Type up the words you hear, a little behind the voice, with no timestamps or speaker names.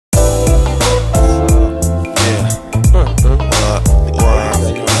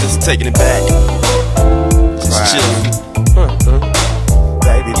taking it back. Just chillin'.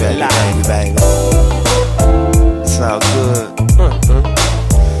 Baby, baby, baby, baby. It's all good.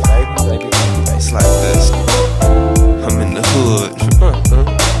 It's like this. I'm in the hood.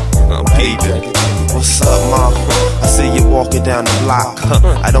 I'm peeping. What's up, ma? I see you walking down the block.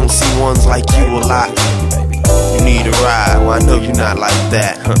 I don't see ones like you a lot. You need a ride, well I know you're not like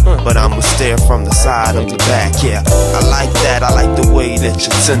that, but I'ma stare from the side of the back, yeah. I like that, I like the way that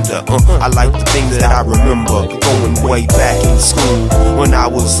you're tender, I like the things that I remember, going way back in school, when I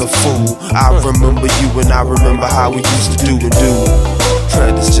was a fool. I remember you and I remember how we used to do and do.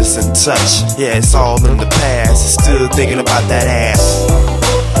 It's just in touch, yeah, it's all in the past. Still thinking about that ass.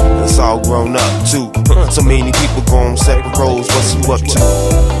 It's all grown up too. So many people go on separate roads, what's you up to?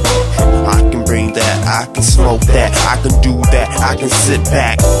 I can bring that, I can smoke that, I can do that, I can sit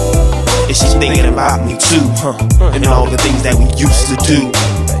back. Is she thinking about me too, and all the things that we used to do?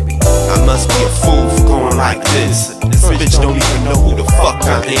 I must be a fool for going like this. This bitch don't even know who the fuck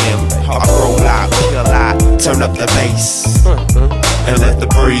I am. I roll out, kill out, turn up the bass, and let the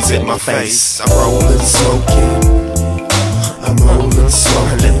breeze hit my face. I'm rolling, smoking, I'm rolling,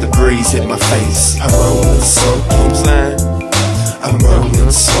 smoking, let the breeze hit my face. I'm rolling, smoking, I'm saying, I'm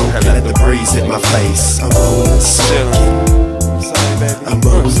rolling, smoking, let the breeze hit my face. I'm rolling, smoking, I'm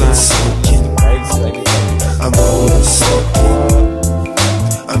rolling, smoking, I'm rolling, smoking,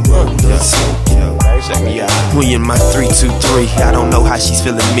 I'm rolling, smoking. Check me out. We in my 323, I don't know how she's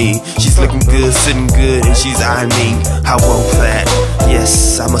feeling me. She's looking good, sitting good, and she's eyeing me. I want that,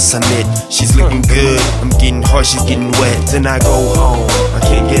 yes, I must admit. She's looking good, I'm getting hard, she's getting wet. Then I go home, I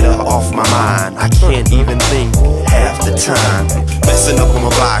can't get her off my mind. I can't even think half the time. Messing up on my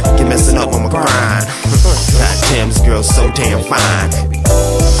block and messing up on my grind. God damn, this girl's so damn fine.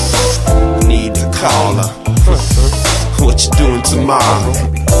 I need to call her. What you doing tomorrow?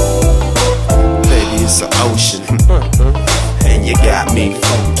 Baby, it's an ocean, and you got me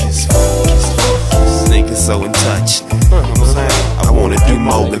focused. Thinking so in touch. I wanna do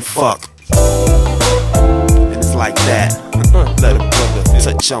more than fuck. And it's like that. Let a brother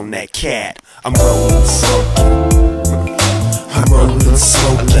touch on that cat. I'm rolling, smoking, I'm rolling,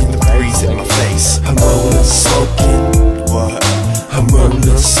 smoking, I let the breeze hit my face. I'm rolling, smoking, what? I'm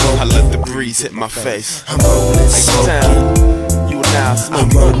rolling, smoking, I let the breeze hit my face. I'm rolling, smoking, you and now smoking. I'm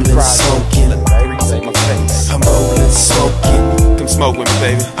rolling, smoking, let the breeze hit my face. I'm rolling, smoking, come smoke with me,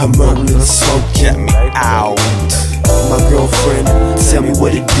 baby. I'm rolling, smoking, get me out. My girlfriend, tell me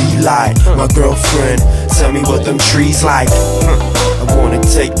what it be like. My girlfriend, tell me what them trees like. I wanna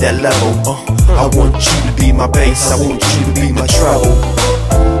take that level. I want you to be my bass, I want you to be my treble.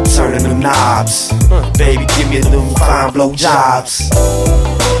 Turning them knobs, baby, give me them fine blow jobs.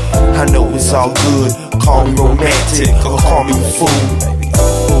 I know it's all good, call me romantic or call me a fool,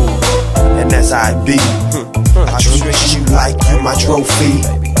 and that's how it be. I treat you like you my trophy.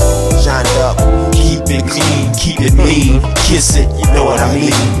 Shined up, keep it clean, keep it mean, kiss it, you know what I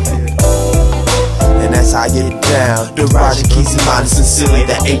mean. And that's how I get it down. Daraja Hakizimana, sincerely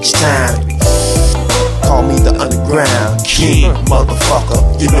the H-time. Call me the underground king,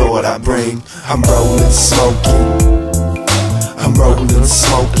 motherfucker, you know what I bring. I'm rolling, smoking, I'm rolling,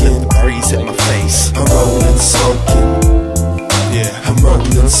 smoking, breeze hit my face. I'm rolling, smoking, yeah, I'm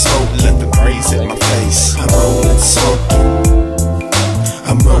rolling, smoking, let the breeze hit my face. I'm rolling, smoking,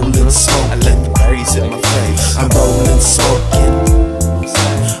 I'm rolling, smoking, I let the breeze hit my face. I'm rolling, smoking,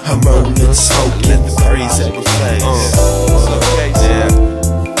 I'm rolling, smoking, let the breeze hit my face. What's up, Casey? Yeah,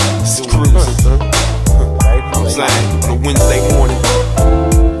 it's cruising. I'm saying, on a Wednesday morning,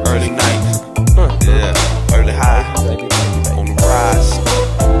 early night, yeah, early high, on the rise.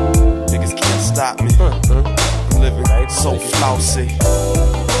 Niggas can't stop me. I'm living so flossy.